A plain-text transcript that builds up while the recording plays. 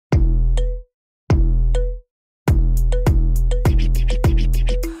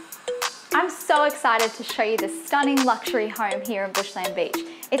excited to show you this stunning luxury home here in Bushland Beach.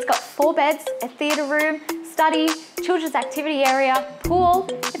 It's got 4 beds, a theatre room, study, children's activity area, pool.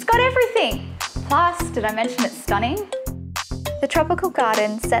 It's got everything. Plus, did I mention it's stunning? The tropical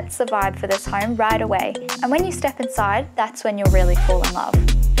garden sets the vibe for this home right away, and when you step inside, that's when you'll really fall in love.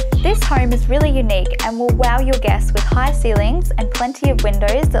 This home is really unique and will wow your guests with high ceilings and plenty of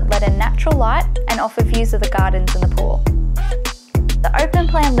windows that let in natural light and offer views of the gardens and the pool. The open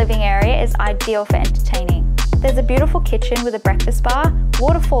plan living area is ideal for entertaining. There's a beautiful kitchen with a breakfast bar,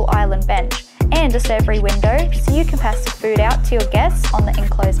 waterfall island bench, and a servery window so you can pass the food out to your guests on the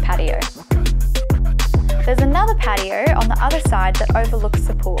enclosed patio. There's another patio on the other side that overlooks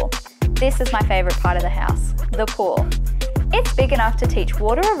the pool. This is my favourite part of the house, the pool. It's big enough to teach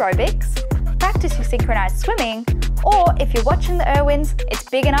water aerobics, practice your synchronised swimming, or if you're watching the Irwins, it's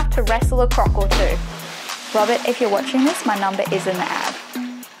big enough to wrestle a croc or two. Robert, if you're watching this, my number is in the ad.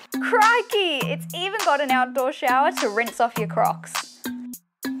 Crikey! It's even got an outdoor shower to rinse off your crocs.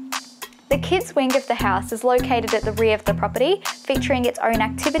 The kids' wing of the house is located at the rear of the property, featuring its own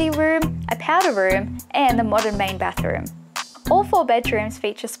activity room, a powder room, and the modern main bathroom. All 4 bedrooms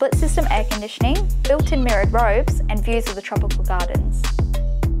feature split system air conditioning, built-in mirrored robes, and views of the tropical gardens.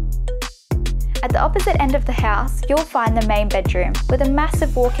 At the opposite end of the house, you'll find the main bedroom with a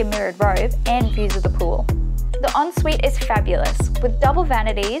massive walk-in mirrored robe and views of the pool. The ensuite is fabulous, with double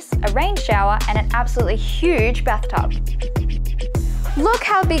vanities, a rain shower, and an absolutely huge bathtub. Look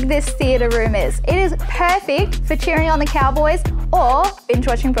how big this theatre room is. It is perfect for cheering on the Cowboys or binge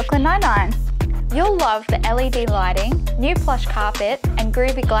watching Brooklyn Nine-Nine. You'll love the LED lighting, new plush carpet, and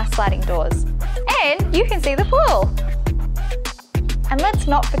groovy glass sliding doors. And you can see the pool! And let's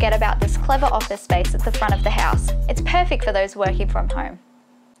not forget about this clever office space at the front of the house. It's perfect for those working from home.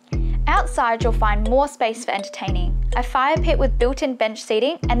 Outside you'll find more space for entertaining, a fire pit with built-in bench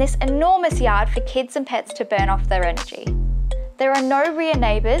seating, and this enormous yard for kids and pets to burn off their energy. There are no rear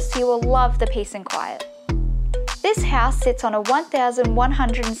neighbours, so you will love the peace and quiet. This house sits on a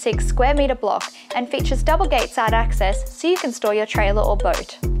 1,106 square metre block and features double gate side access so you can store your trailer or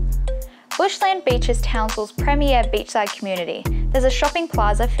boat. Bushland Beach is Townsville's premier beachside community. There's a shopping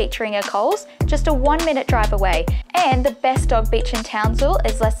plaza featuring a Coles just a 1-minute drive away, and the best dog beach in Townsville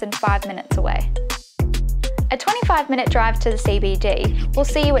is less than 5 minutes away. A 25-minute drive to the CBD will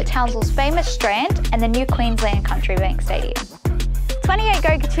see you at Townsville's famous Strand and the new Queensland Country Bank Stadium. 28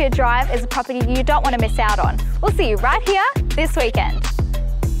 Goicoechea Drive is a property you don't want to miss out on. We'll see you right here this weekend.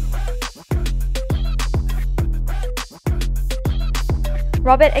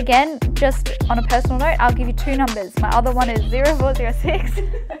 Robert, again, just on a personal note, I'll give you 2 numbers. My other one is 0406